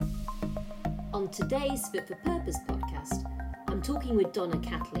On today's Fit for Purpose podcast, I'm talking with Donna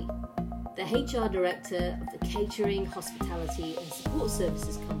Catley, the HR Director of the catering, hospitality and support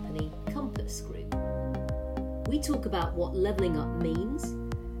services company Compass Group. We talk about what levelling up means,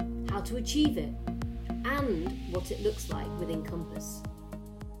 how to achieve it, and what it looks like within Compass.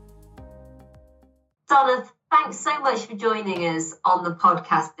 Donna, thanks so much for joining us on the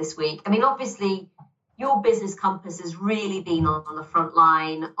podcast this week. I mean, obviously, your business Compass has really been on the front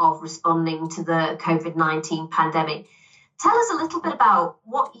line of responding to the COVID-19 pandemic. Tell us a little bit about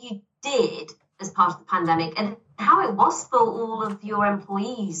what you did as part of the pandemic and how it was for all of your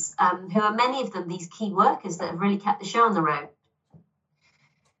employees, who are many of them these key workers that have really kept the show on the road.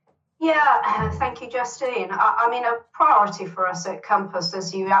 Yeah, thank you, Justine. I mean, a priority for us at Compass,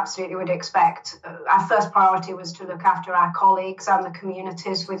 as you absolutely would expect, our first priority was to look after our colleagues and the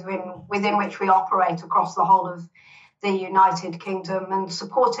communities within which we operate across the whole of the United Kingdom, and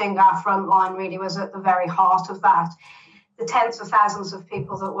supporting our frontline really was at the very heart of that. The tens of thousands of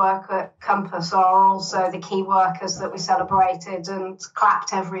people that work at Compass are also the key workers that we celebrated and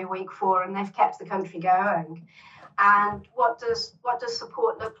clapped every week for, and they've kept the country going. And what does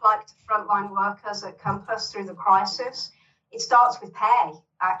support look like to frontline workers at Compass through the crisis? It starts with pay,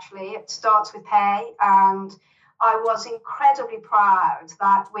 actually. It starts with pay. And I was incredibly proud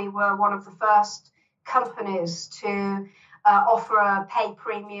that we were one of the first companies to offer a pay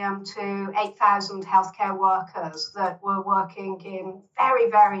premium to 8,000 healthcare workers that were working in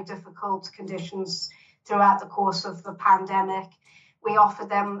very, very difficult conditions throughout the course of the pandemic. We offered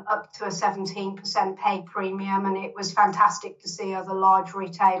them up to a 17% pay premium, and it was fantastic to see other large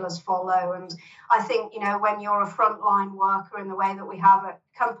retailers follow. And I think, when you're a frontline worker in the way that we have at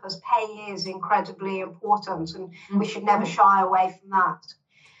Compass, pay is incredibly important, and we should never shy away from that.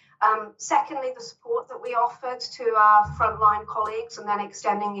 Secondly, the support that we offered to our frontline colleagues and then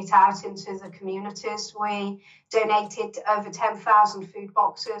extending it out into the communities. We donated over 10,000 food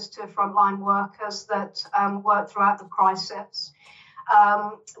boxes to frontline workers that worked throughout the crisis.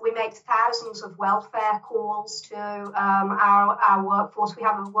 We made thousands of welfare calls to our workforce. We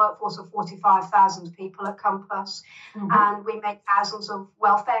have a workforce of 45,000 people at Compass, and we made thousands of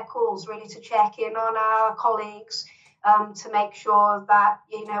welfare calls really to check in on our colleagues, to make sure that,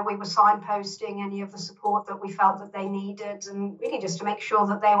 we were signposting any of the support that we felt that they needed, and really just to make sure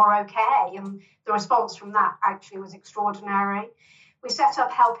that they were okay. And the response from that actually was extraordinary. We set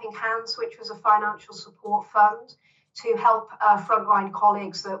up Helping Hands, which was a financial support fund to help frontline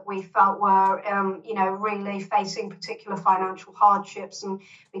colleagues that we felt were, really facing particular financial hardships. And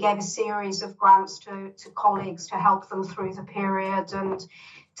we gave a series of grants to colleagues to help them through the period and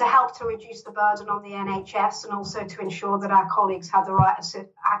to help to reduce the burden on the NHS, and also to ensure that our colleagues had the right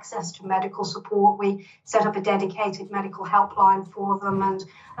access to medical support. We set up a dedicated medical helpline for them. And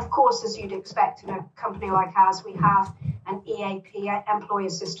of course, as you'd expect in a company like ours, we have an EAP, Employee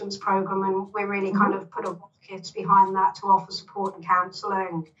Assistance Programme, and we really kind of put a rocket behind that to offer support and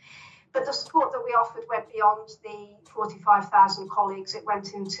counselling. But the support that we offered went beyond the 45,000 colleagues. It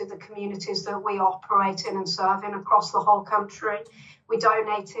went into the communities that we operate in and serve in across the whole country. We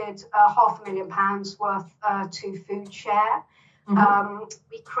donated £500,000 worth to Food Share.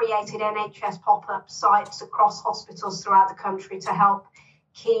 We created NHS pop-up sites across hospitals throughout the country to help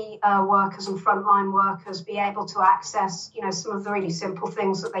key workers and frontline workers be able to access, some of the really simple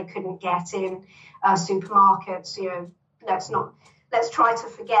things that they couldn't get in supermarkets. Let's try to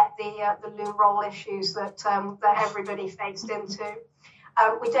forget the loo roll issues that everybody faced into.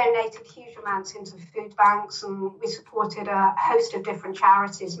 We donated huge amounts into food banks, and we supported a host of different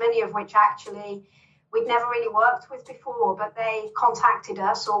charities, many of which actually we'd never really worked with before, but they contacted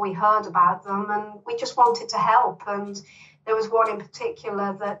us or we heard about them, and we just wanted to help. And there was one in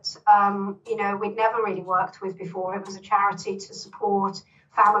particular that, we'd never really worked with before. It was a charity to support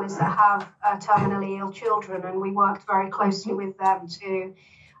families that have terminally ill children, and we worked very closely with them to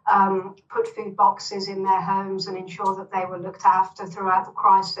put food boxes in their homes and ensure that they were looked after throughout the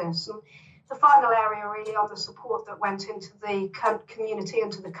crisis. And the final area really on the support that went into the community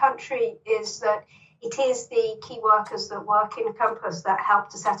and to the country is that it is the key workers that work in Compass that help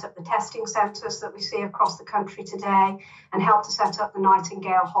to set up the testing centres that we see across the country today and help to set up the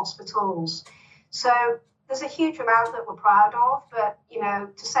Nightingale hospitals. So there's a huge amount that we're proud of, but,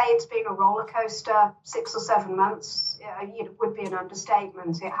 to say it's been a roller coaster 6 or 7 months, it would be an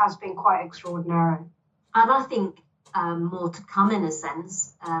understatement. It has been quite extraordinary. And I think more to come in a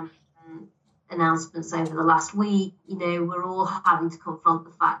sense. Announcements over the last week, we're all having to confront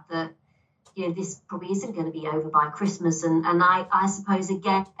the fact that, this probably isn't going to be over by Christmas. And I suppose,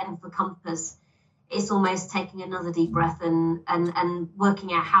 again, for Compass, it's almost taking another deep breath and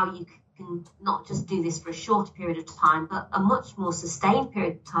working out how you can not just do this for a shorter period of time, but a much more sustained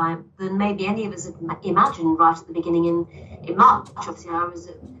period of time than maybe any of us had imagined right at the beginning in March. Obviously, I was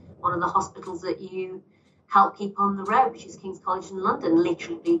at one of the hospitals that you helped keep on the road, which is King's College in London,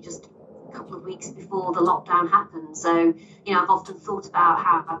 literally just a couple of weeks before the lockdown happened. So, I've often thought about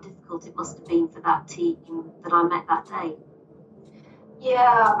how difficult it must have been for that team that I met that day.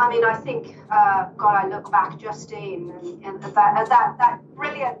 Yeah, I mean, I think, I look back, Justine, and that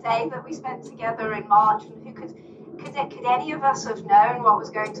brilliant day that we spent together in March, and who could any of us have known what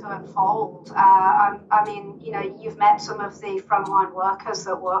was going to unfold? I mean, you've met some of the frontline workers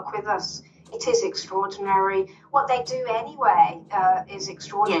that work with us. It is extraordinary. What they do anyway is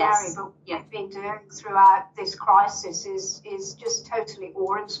extraordinary, yes. But what they've been doing throughout this crisis is just totally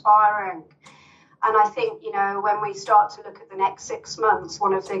awe-inspiring. And I think, when we start to look at the next 6 months,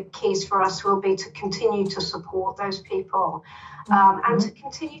 one of the keys for us will be to continue to support those people and to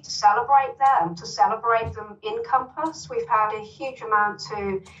continue to celebrate them in Compass. We've had a huge amount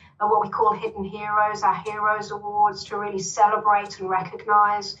to what we call Hidden Heroes, our Heroes Awards, to really celebrate and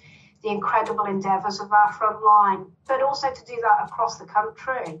recognise the incredible endeavours of our frontline, but also to do that across the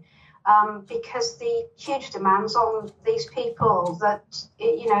country. Because the huge demands on these people that,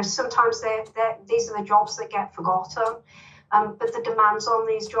 sometimes these are the jobs that get forgotten, but the demands on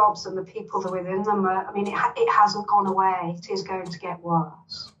these jobs and the people that are within them, it hasn't gone away. It is going to get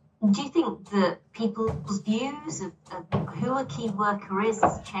worse. Do you think that people's views of who a key worker is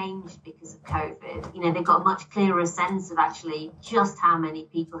has changed because of COVID? They've got a much clearer sense of actually just how many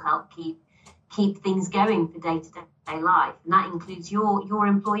people help keep things going for day-to-day life, and that includes your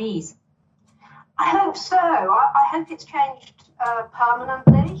employees. I hope so. I hope it's changed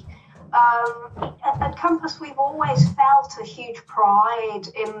permanently. At Compass, we've always felt a huge pride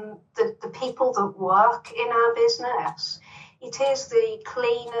in the people that work in our business. It is the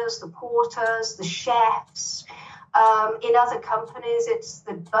cleaners, the porters, the chefs. In other companies, it's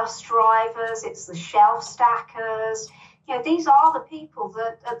the bus drivers, it's the shelf stackers. These are the people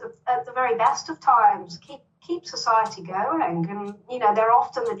that at the very best of times keep society going, and they're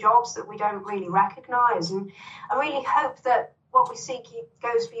often the jobs that we don't really recognise. And I really hope that what we see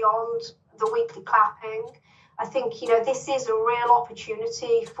goes beyond the weekly clapping. I think this is a real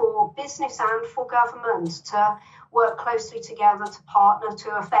opportunity for business and for government to work closely together, to partner,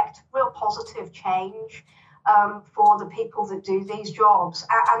 to affect real positive change for the people that do these jobs.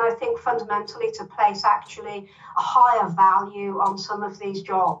 And I think fundamentally to place actually a higher value on some of these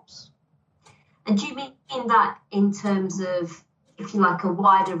jobs. And do you mean that in terms of, if you like, a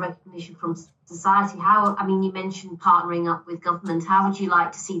wider recognition from society? You mentioned partnering up with government. How would you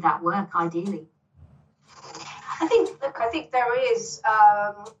like to see that work ideally? I think there is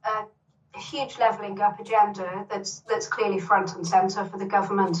a huge levelling up agenda that's clearly front and centre for the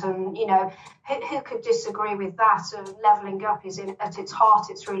government, and who could disagree with that? Levelling up is at its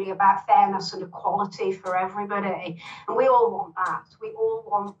heart, it's really about fairness and equality for everybody, and we all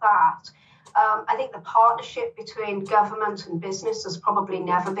want that. I think the partnership between government and business has probably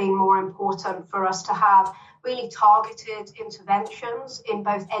never been more important for us to have really targeted interventions in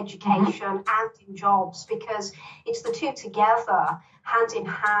both education and in jobs, because it's the two together, hand in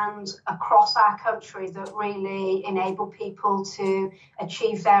hand across our country, that really enable people to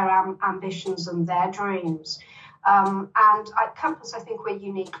achieve their ambitions and their dreams. And at Compass, I think we're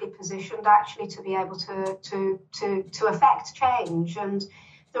uniquely positioned actually to be able to affect change. And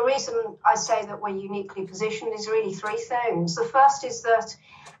the reason I say that we're uniquely positioned is really three things. The first is that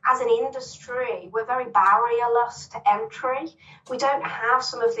as an industry, we're very barrierless to entry. We don't have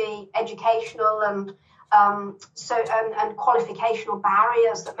some of the educational and qualificational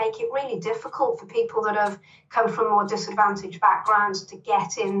barriers that make it really difficult for people that have come from more disadvantaged backgrounds to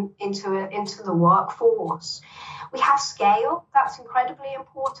get into the workforce. We have scale. That's incredibly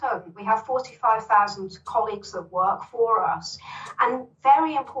important. We have 45,000 colleagues that work for us. And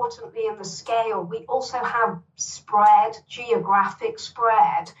very importantly in the scale, we also have geographic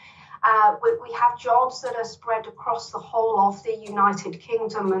spread. We have jobs that are spread across the whole of the United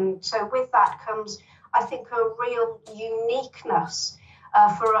Kingdom. And so with that comes, I think, a real uniqueness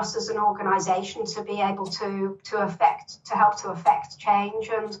for us as an organisation to be able to help to affect change.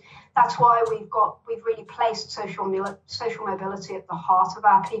 And that's why we've really placed social mobility at the heart of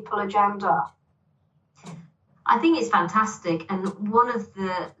our people agenda. I think it's fantastic, and one of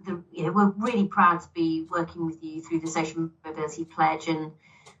the we're really proud to be working with you through the Social Mobility Pledge. And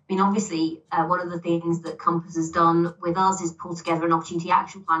obviously, one of the things that Compass has done with us is pull together an opportunity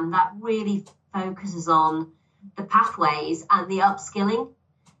action plan that really focuses on the pathways and the upskilling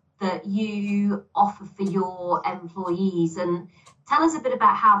that you offer for your employees, and tell us a bit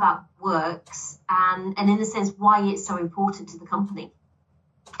about how that works and in a sense why it's so important to the company.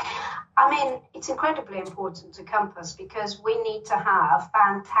 I mean, it's incredibly important to Compass because we need to have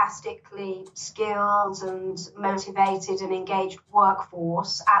fantastically skilled and motivated and engaged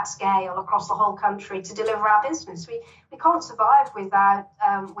workforce at scale across the whole country to deliver our business. We can't survive without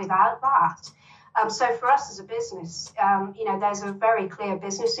that. So for us as a business, there's a very clear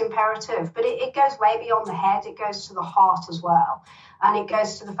business imperative, but it goes way beyond the head. It goes to the heart as well. And it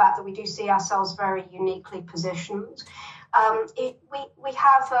goes to the fact that we do see ourselves very uniquely positioned. We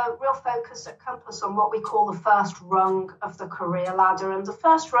have a real focus at Compass on what we call the first rung of the career ladder. And the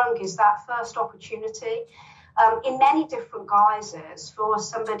first rung is that first opportunity in many different guises for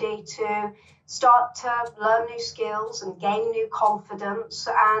somebody to start to learn new skills and gain new confidence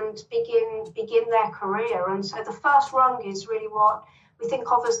and begin their career. And so the first rung is really what we think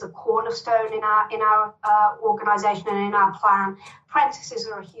of as the cornerstone in our organisation and in our plan. Apprentices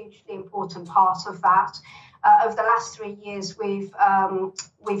are a hugely important part of that. Over the last 3 years, we've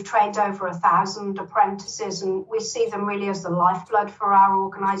trained over 1,000 apprentices, and we see them really as the lifeblood for our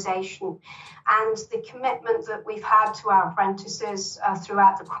organisation. And the commitment that we've had to our apprentices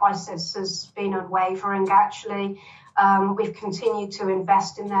throughout the crisis has been unwavering, actually. We've continued to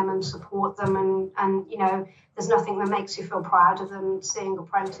invest in them and support them, and there's nothing that makes you feel prouder than seeing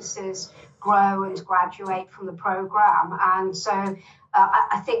apprentices grow and graduate from the programme. And so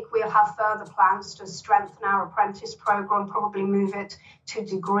I think we'll have further plans to strengthen our apprentice programme, probably move it to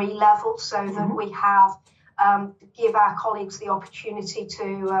degree level so that we have give our colleagues the opportunity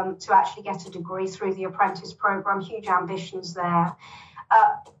to actually get a degree through the apprentice programme. Huge ambitions there.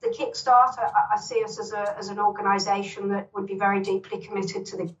 The Kickstarter, I see us as an organisation that would be very deeply committed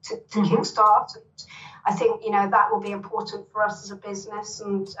to Kickstart. I think that will be important for us as a business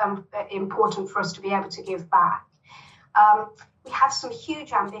and important for us to be able to give back. We have some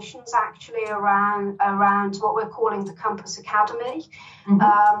huge ambitions actually around what we're calling the Compass Academy,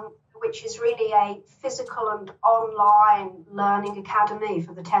 which is really a physical and online learning academy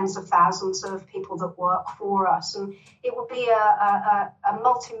for the tens of thousands of people that work for us. And it will be a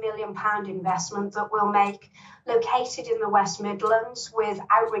multi-million-pound investment that we'll make, located in the West Midlands, with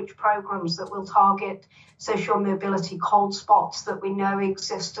outreach programs that will target social mobility cold spots that we know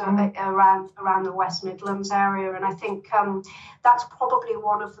exist around the West Midlands area. And I think that's probably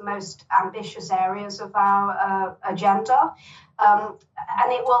one of the most ambitious areas of our agenda.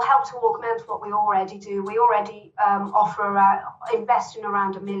 And it will help to augment what we already do. We already invest in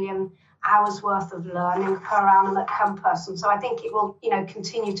around 1 million hours worth of learning per annum at Compass. And so I think it will,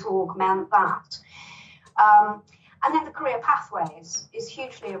 continue to augment that. And then the career pathways is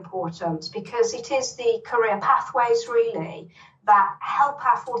hugely important because it is the career pathways really that help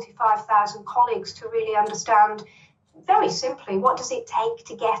our 45,000 colleagues to really understand very simply, what does it take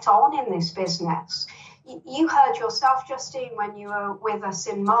to get on in this business? You heard yourself, Justine, when you were with us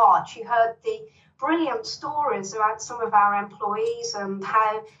in March, you heard the brilliant stories about some of our employees and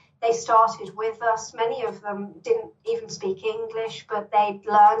how they started with us. Many of them didn't even speak English, but they'd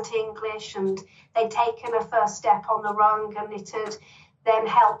learned English and they'd taken a first step on the rung, and it had then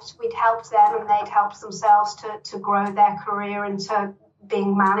we'd helped them and they'd helped themselves to grow their career into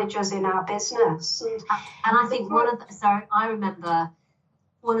being managers in our business. And I think I remember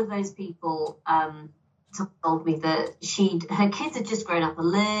one of those people told me that her kids had just grown up a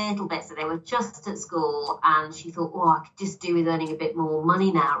little bit, so they were just at school, and she thought, I could just do with earning a bit more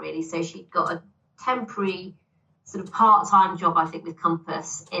money now, really. So she'd got a temporary sort of part-time job, I think, with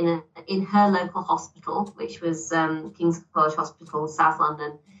Compass in her local hospital, which was King's College Hospital, South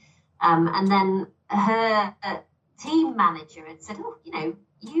London. And then her team manager had said,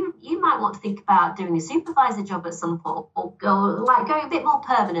 you might want to think about doing a supervisor job at some point, or going a bit more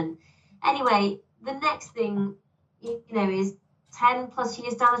permanent. Anyway, the next thing, is 10 plus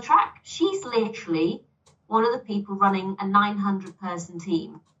years down the track. She's literally one of the people running a 900-person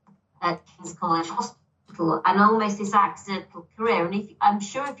team at King's College Hospital, and almost this accidental career. And I'm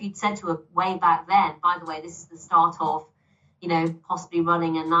sure if you'd said to her way back then, by the way, this is the start of, possibly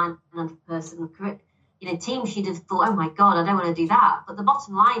running a 900-person career, team, she'd have thought, oh my God, I don't want to do that. But the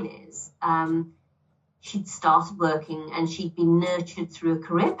bottom line is, she'd started working and she'd been nurtured through a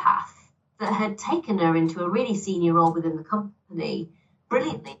career path that had taken her into a really senior role within the company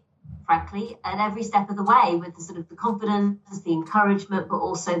brilliantly, frankly, at every step of the way, with the sort of the confidence, the encouragement, but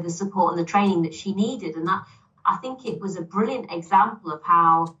also the support and the training that she needed. And that, I think it was a brilliant example of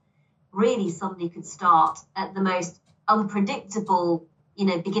how really somebody could start at the most unpredictable,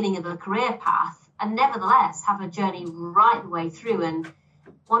 beginning of a career path, and nevertheless have a journey right the way through. And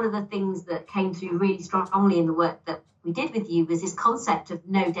one of the things that came through really strongly in the work that we did with you was this concept of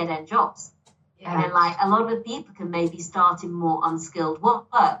no dead-end jobs. Yeah. And like a lot of people can maybe start in more unskilled work,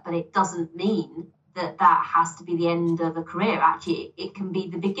 but it doesn't mean that has to be the end of a career. Actually, it can be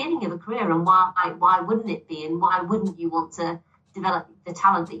the beginning of a career. And why wouldn't it be? And why wouldn't you want to develop the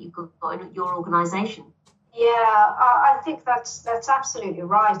talent that you've got in your organisation? Yeah, I think that's absolutely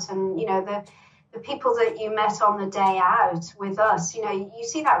right. And, you know, the people that you met on the day out with us, you know, you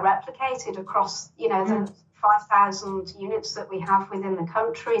see that replicated across, you know, the 5,000 units that we have within the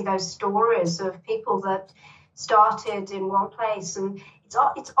country, those stories of people that started in one place. And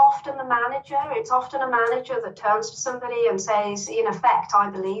it's often the manager. It's often a manager that turns to somebody and says, in effect, I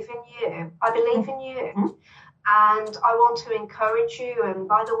believe in you. I believe in you. And I want to encourage you. And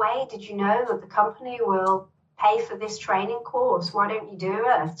by the way, did you know that the company will pay for this training course? Why don't you do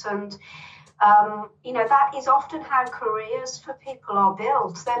it? And you know, that is often how careers for people are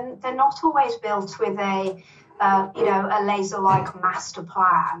built. They're not always built with a laser-like master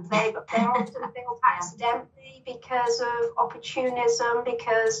plan. They're often built accidentally because of opportunism,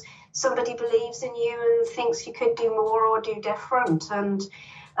 because somebody believes in you and thinks you could do more or do different. And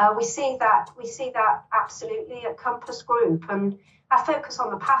we see that absolutely at Compass Group. And our focus on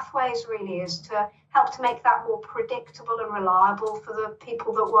the pathways really is to help to make that more predictable and reliable for the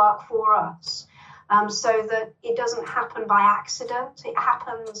people that work for us, so that it doesn't happen by accident. It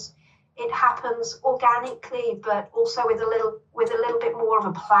happens organically, but also with a little bit more of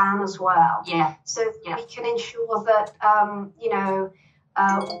a plan as well. Yeah. So we can ensure that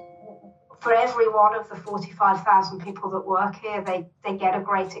for every one of the 45,000 people that work here, they get a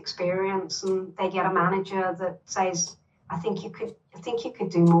great experience, and they get a manager that says, I think you could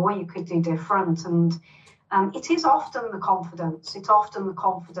do more, you could do different. And it is often the confidence. It's often the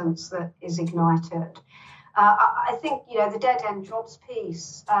confidence that is ignited. I think, you know, the dead-end jobs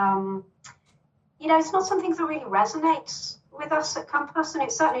piece, you know, it's not something that really resonates with us at Compass, and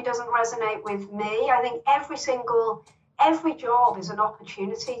it certainly doesn't resonate with me. I think every job is an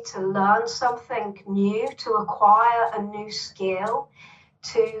opportunity to learn something new, to acquire a new skill,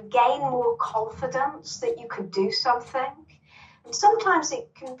 to gain more confidence that you could do something. And sometimes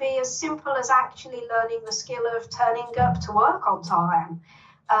it can be as simple as actually learning the skill of turning up to work on time.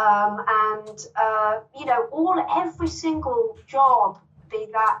 You know, every single job, be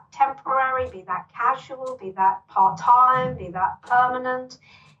that temporary, be that casual, be that part-time, be that permanent,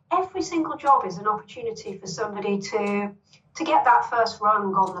 every single job is an opportunity for somebody to get that first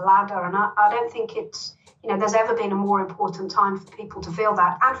rung on the ladder. And I don't think it's, you know, there's ever been a more important time for people to feel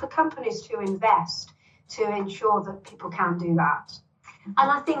that, and for companies to invest to ensure that people can do that.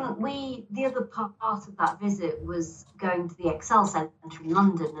 And I think the other part of that visit was going to the Excel Centre in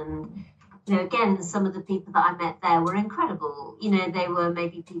London. And, you know, again, some of the people that I met there were incredible. You know, they were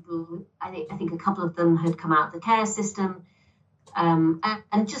maybe people, I think a couple of them had come out of the care system.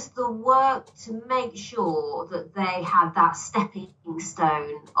 And just the work to make sure that they had that stepping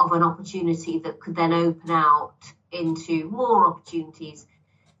stone of an opportunity that could then open out into more opportunities,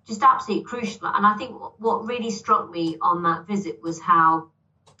 just absolutely crucial. And I think what really struck me on that visit was how,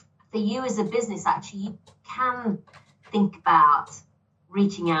 for you as a business, actually, you can think about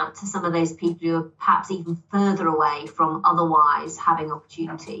reaching out to some of those people who are perhaps even further away from otherwise having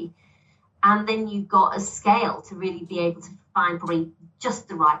opportunity. And then you've got a scale to really be able to find probably just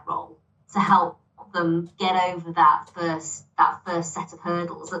the right role to help them get over that first set of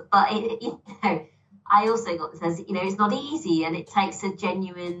hurdles. But you know, I also got the sense that, you know, it's not easy, and it takes a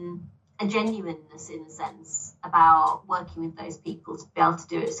genuineness in a sense about working with those people to be able to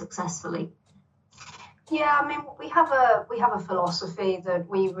do it successfully. Yeah, I mean, we have a philosophy that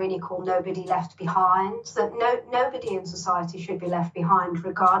we really call nobody left behind, that nobody in society should be left behind,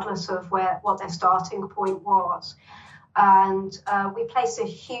 regardless of what their starting point was. And we place a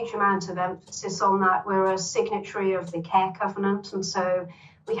huge amount of emphasis on that. We're a signatory of the Care Covenant, and so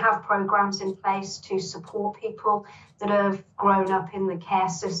we have programs in place to support people that have grown up in the care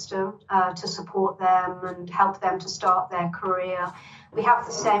system, to support them and help them to start their career. We have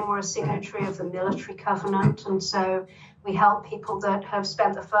the same, we're a signatory of the Military Covenant, and so we help people that have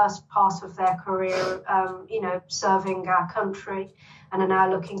spent the first part of their career, serving our country, and are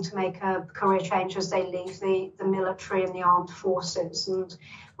now looking to make a career change as they leave the military and the armed forces. And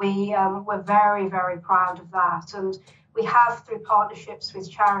we're very, very proud of that. And we have, through partnerships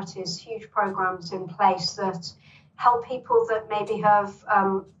with charities, huge programs in place that help people that maybe have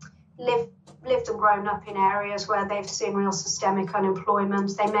lived and grown up in areas where they've seen real systemic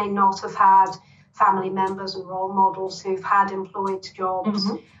unemployment. They may not have had family members and role models who've had employed jobs.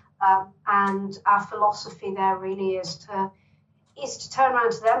 And our philosophy there really is to is to turn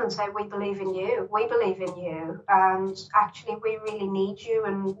around to them and say, we believe in you, and actually we really need you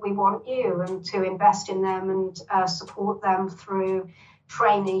and we want you, and to invest in them and support them through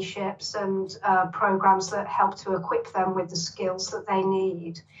traineeships and programs that help to equip them with the skills that they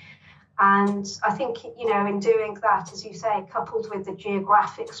need. And I think, in doing that, as you say, coupled with the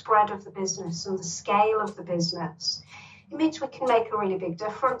geographic spread of the business and the scale of the business, it means we can make a really big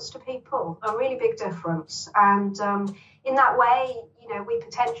difference to people, a really big difference. And in that way, we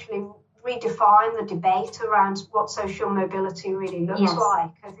potentially redefine the debate around what social mobility really looks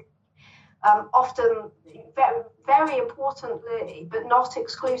like. I think, often, very, very importantly, but not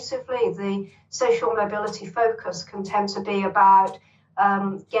exclusively, the social mobility focus can tend to be about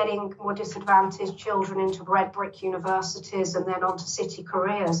getting more disadvantaged children into red brick universities and then onto city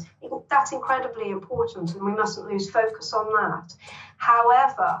careers. That's incredibly important, and we mustn't lose focus on that.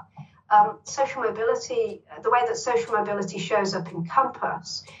 However, social mobility, the way that social mobility shows up in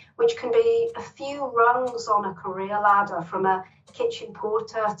Compass, which can be a few rungs on a career ladder, from a kitchen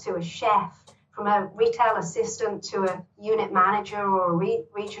porter to a chef, from a retail assistant to a unit manager or a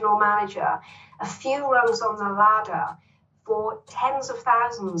regional manager, a few rungs on the ladder for tens of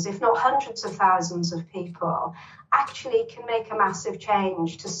thousands, if not hundreds of thousands of people, actually can make a massive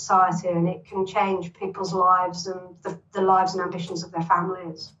change to society, and it can change people's lives and the lives and ambitions of their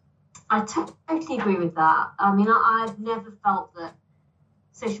families. I totally agree with that. I mean, I've never felt that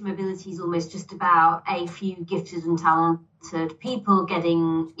social mobility is almost just about a few gifted and talented people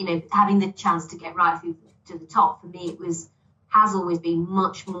getting, having the chance to get right through to the top. For me, has always been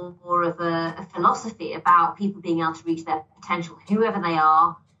much more of a philosophy about people being able to reach their potential, whoever they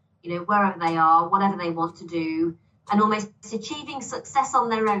are, wherever they are, whatever they want to do, and almost achieving success on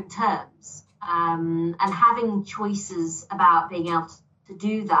their own terms, and having choices about being able to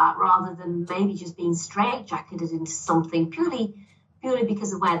do that, rather than maybe just being straitjacketed into something purely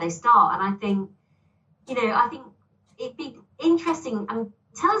because of where they start. And I think it'd be interesting.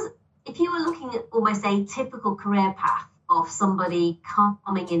 Tell us, if you were looking at almost a typical career path of somebody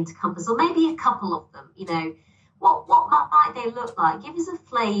coming into Compass, or maybe a couple of them, what might they look like? Give us a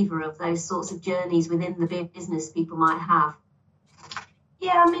flavour of those sorts of journeys within the business people might have.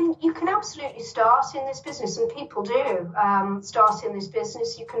 Yeah, I mean, you can absolutely start in this business, and people do start in this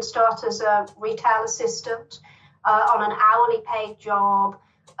business. You can start as a retail assistant on an hourly paid job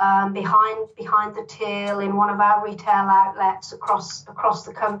behind the till in one of our retail outlets across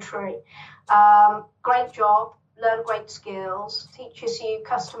the country. Great job. Learn great skills, teaches you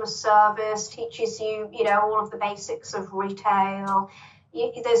customer service, teaches you, all of the basics of retail.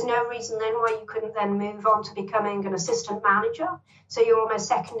 There's no reason then why you couldn't then move on to becoming an assistant manager. So you're almost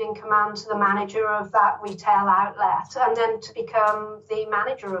second in command to the manager of that retail outlet, and then to become the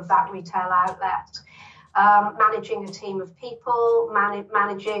manager of that retail outlet, managing a team of people,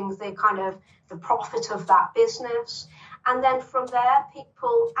 managing the kind of the profit of that business. And then from there,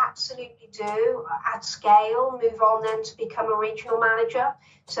 people absolutely do, at scale, move on then to become a regional manager.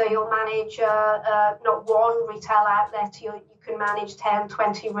 So you'll manage not one retail outlet, you can manage 10,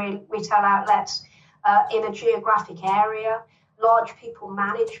 20 retail outlets in a geographic area. Large people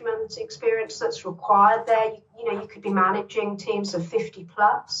management experience that's required there. You could be managing teams of 50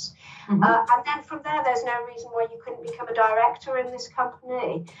 plus. Mm-hmm. And then from there, there's no reason why you couldn't become a director in this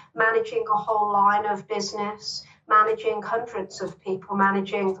company, managing a whole line of business, managing hundreds of people,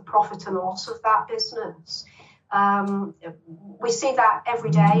 managing the profit and loss of that business. We see that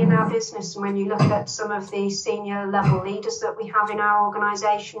every day in our business, and when you look at some of the senior level leaders that we have in our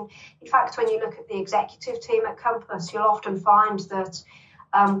organisation, in fact, when you look at the executive team at Compass, you'll often find that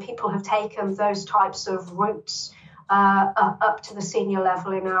people have taken those types of routes up to the senior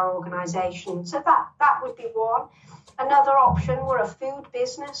level in our organisation. So that would be one. Another option, we're a food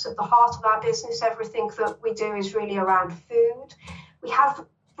business. At the heart of our business, everything that we do is really around food. We have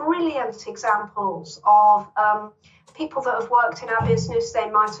brilliant examples of people that have worked in our business. They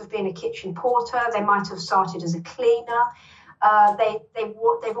might have been a kitchen porter. They might have started as a cleaner.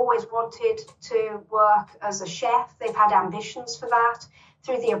 They've always wanted to work as a chef. They've had ambitions for that.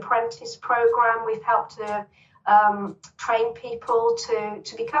 Through the apprentice program, we've helped to train people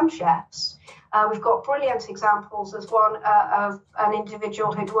to become chefs. We've got brilliant examples. There's one of an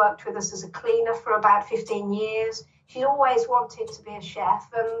individual who'd worked with us as a cleaner for about 15 years. She'd always wanted to be a chef,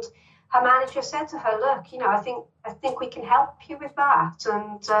 and her manager said to her, look, I think we can help you with that.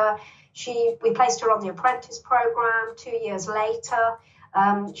 And we placed her on the apprentice program. 2 years later,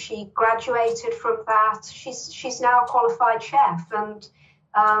 she graduated from that. She's now a qualified chef, and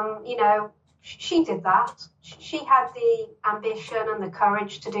she did that. She had the ambition and the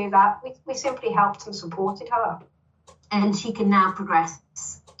courage to do that. We simply helped and supported her. And she can now progress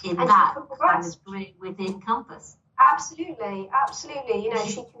in that kind of career within Compass. Absolutely. You know,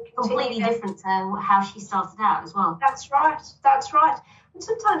 she can continue. Completely different to how she started out as well. That's right. And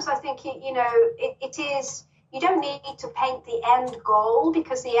sometimes I think, you know, it is, you don't need to paint the end goal,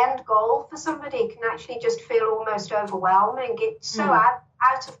 because the end goal for somebody can actually just feel almost overwhelming. It's so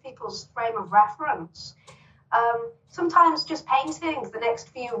out of people's frame of reference. Sometimes just painting the next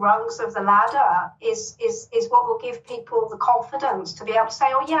few rungs of the ladder is what will give people the confidence to be able to say,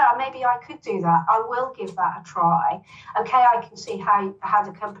 oh yeah, maybe I could do that. I will give that a try. Okay, I can see how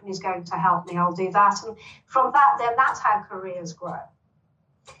the company is going to help me. I'll do that. And from that, then that's how careers grow.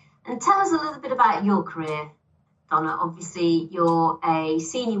 And tell us a little bit about your career, Donna. Obviously, you're a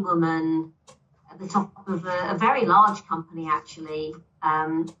senior woman at the top of a very large company, actually.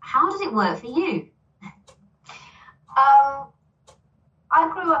 How did it work for you? I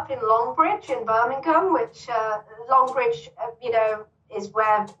grew up in Longbridge in Birmingham, which Longbridge, you know, is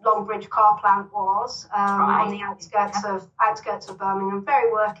where Longbridge car plant was, on the outskirts of Birmingham.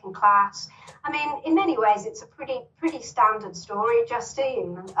 Very working class. I mean, in many ways, it's a pretty standard story,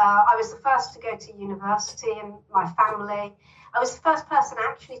 Justine. I was the first to go to university in my family. I was the first person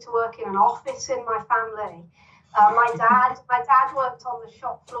actually to work in an office in my family. My dad worked on the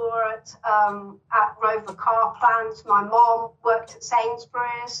shop floor at Rover Car Plant. My mom worked at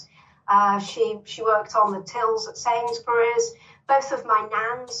Sainsbury's. She worked on the tills at Sainsbury's. Both of my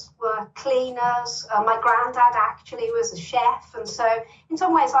nans were cleaners. My granddad actually was a chef. And so in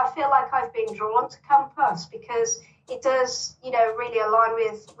some ways, I feel like I've been drawn to Compass because it does, you know, really align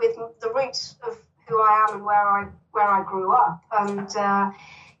with the roots of who I am and where I grew up. And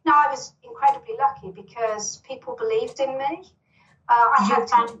no, I was incredibly lucky because people believed in me.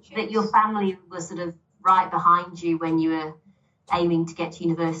 That your family was sort of right behind you when you were aiming to get to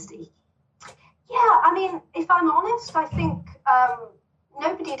university? Yeah, I mean, if I'm honest, I think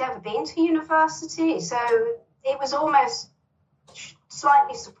nobody had ever been to university. So it was almost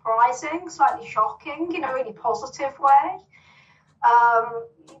slightly surprising, slightly shocking, in a really positive way.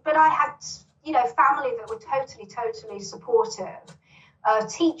 But I had, you know, family that were totally supportive.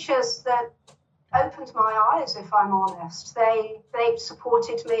 Teachers that opened my eyes, if I'm honest. They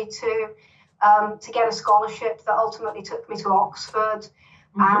supported me to get a scholarship that ultimately took me to Oxford.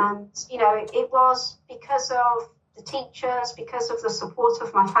 And, you know, it was because of the teachers, because of the support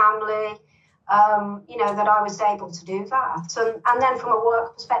of my family, you know, that I was able to do that. And then from a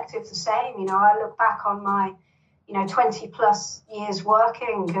work perspective, the same. You know, I look back on my, you know, 20 plus years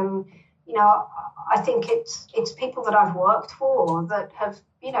working, and, you know, I think it's people that I've worked for that have,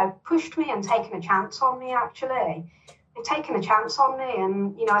 you know, pushed me and taken a chance on me, actually. They've taken a chance on me.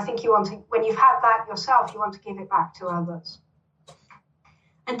 And, you know, I think you want to, when you've had that yourself, you want to give it back to others.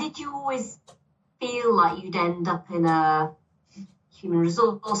 And did you always feel like you'd end up in a human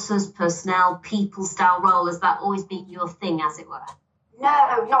resources, personnel, people style role? Has that always been your thing, as it were?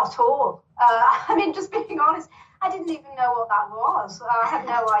 No, not at all. I mean, just being honest, I didn't even know what that was. I had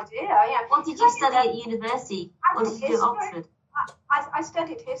no idea. Yeah. What did you study at university? What did you do at Oxford? I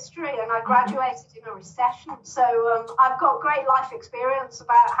studied history and I graduated in a recession. So I've got great life experience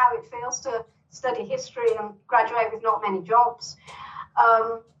about how it feels to study history and graduate with not many jobs.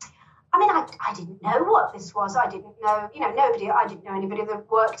 I mean, I didn't know what this was. I didn't know, you know, I didn't know anybody that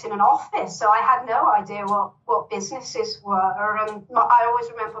worked in an office. So I had no idea what businesses were. And I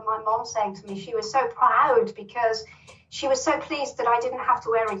always remember my mom saying to me, she was so proud because she was so pleased that I didn't have to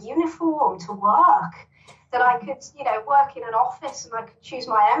wear a uniform to work, that I could, you know, work in an office and I could choose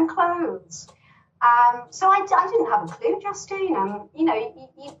my own clothes. So I didn't have a clue, Justine. And, you know,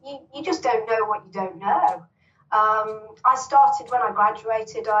 you just don't know what you don't know. I started when I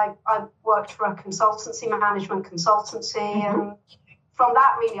graduated, I worked for a consultancy, management consultancy, and from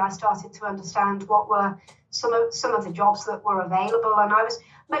that really I started to understand what were some of the jobs that were available, and I was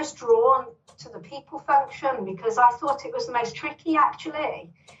most drawn to the people function because I thought it was the most tricky,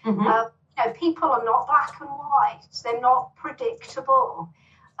 actually. You know, people are not black and white, they're not predictable.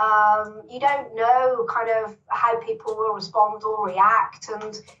 You don't know kind of how people will respond or react,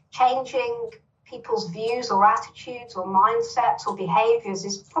 and changing people's views or attitudes or mindsets or behaviors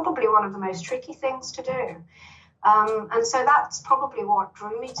is probably one of the most tricky things to do. And so that's probably what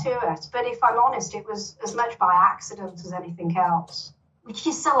drew me to it. But if I'm honest, it was as much by accident as anything else. Which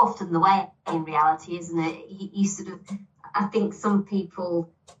is so often the way in reality, isn't it? You sort of, I think some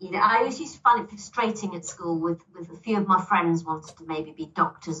people, you know, I always used to find it frustrating at school with a few of my friends wanted to maybe be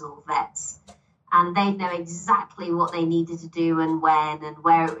doctors or vets. And they'd know exactly what they needed to do and when and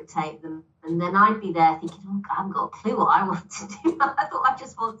where it would take them. And then I'd be there thinking, oh, I haven't got a clue what I want to do. I thought I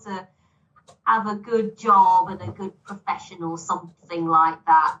just want to have a good job and a good profession or something like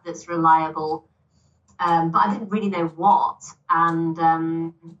that that's reliable. But I didn't really know what. And,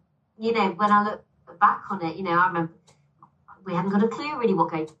 when I look back on it, I remember we hadn't got a clue really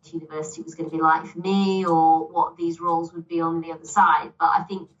what going to university was going to be like for me or what these roles would be on the other side. But I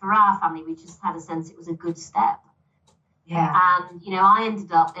think for our family, we just had a sense it was a good step. Yeah. And, I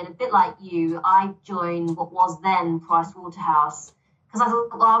ended up, in a bit like you, I joined what was then Price Waterhouse because I thought,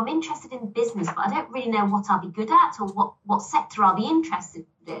 well, I'm interested in business, but I don't really know what I'll be good at or what sector I'll be interested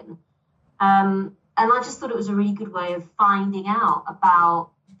in. And I just thought it was a really good way of finding out about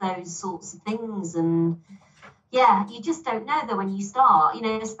those sorts of things. And yeah, you just don't know though when you start,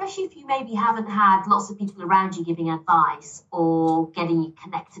 especially if you maybe haven't had lots of people around you giving advice or getting you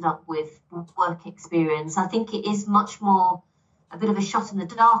connected up with work experience. I think it is much more a bit of a shot in the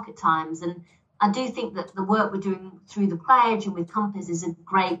dark at times. And I do think that the work we're doing through the Pledge and with Compass is a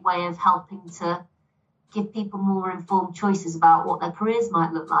great way of helping to give people more informed choices about what their careers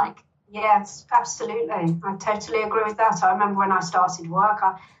might look like. Yes, absolutely. I totally agree with that. I remember when I started work,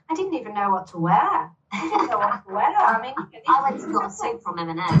 I didn't even know what to wear. I didn't know what to wear. I mean, I went and got a suit from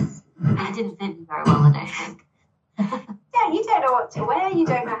M&S, and it didn't fit me very well, I don't think. Yeah, you don't know what to wear. You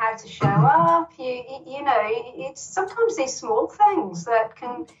don't know how to show up. It's sometimes these small things that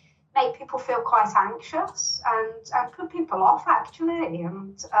can make people feel quite anxious and put people off, actually.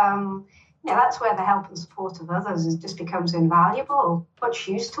 And that's where the help and support of others just becomes invaluable. What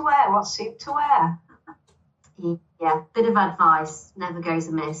shoes to wear, what suit to wear. Yeah, bit of advice never goes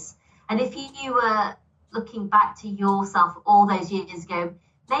amiss. And if you were looking back to yourself all those years ago,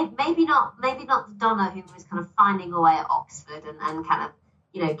 maybe not the Donna who was kind of finding a way at Oxford and kind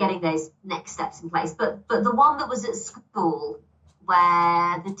of, getting those next steps in place, but the one that was at school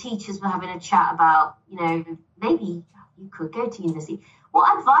where the teachers were having a chat about, maybe you could go to university.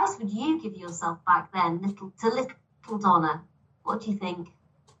 What advice would you give yourself back then, little Donna? What do you think?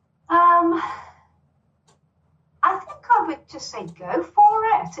 I think I would just say go for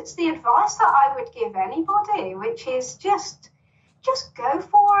it. It's the advice that I would give anybody, which is just go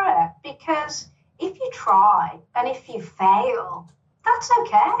for it. Because if you try and if you fail, that's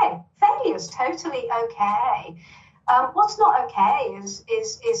okay. Failure's totally okay. What's not okay is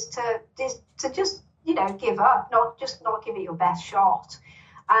to just give up, not give it your best shot.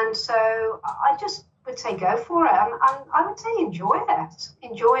 And so I just would say go for it, and I would say enjoy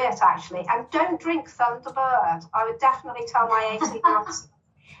it actually, and don't drink Thunderbird. I would definitely tell my 18-year-olds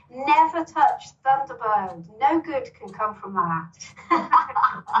never touch Thunderbird. No good can come from that.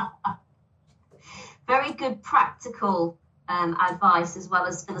 Very good practical advice as well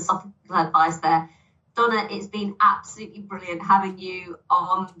as philosophical advice there. Donna, it's been absolutely brilliant having you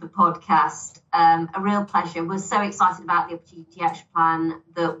on the podcast. A real pleasure. We're so excited about the Opportunity Action Plan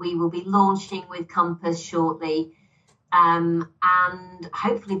that we will be launching with Compass shortly. And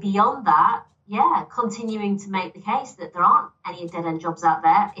hopefully beyond that, continuing to make the case that there aren't any dead-end jobs out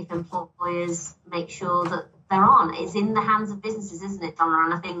there if employers make sure that there aren't. It's in the hands of businesses, isn't it, Donna?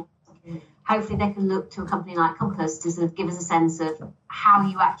 And I think hopefully they can look to a company like Compass to sort of give us a sense of how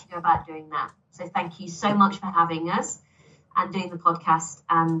you actually go about doing that. So thank you so much for having us and doing the podcast,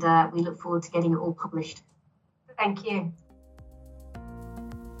 and we look forward to getting it all published. Thank you.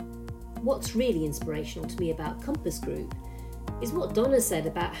 What's really inspirational to me about Compass Group is what Donna said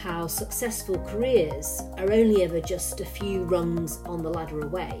about how successful careers are only ever just a few rungs on the ladder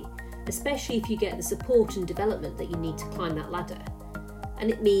away, especially if you get the support and development that you need to climb that ladder.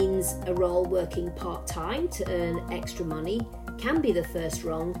 And it means a role working part-time to earn extra money can be the first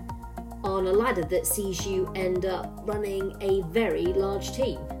rung on a ladder that sees you end up running a very large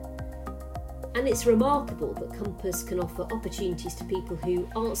team. And it's remarkable that Compass can offer opportunities to people who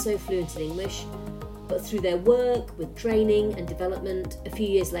aren't so fluent in English, but through their work with training and development, a few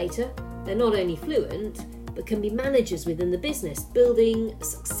years later, they're not only fluent, but can be managers within the business, building a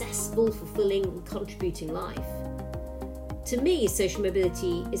successful, fulfilling and contributing life. To me, social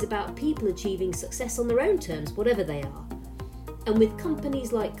mobility is about people achieving success on their own terms, whatever they are. And with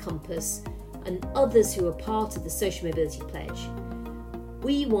companies like Compass and others who are part of the Social Mobility Pledge,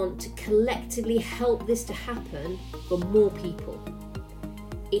 we want to collectively help this to happen for more people.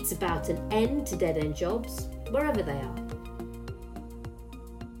 It's about an end to dead-end jobs, wherever they are.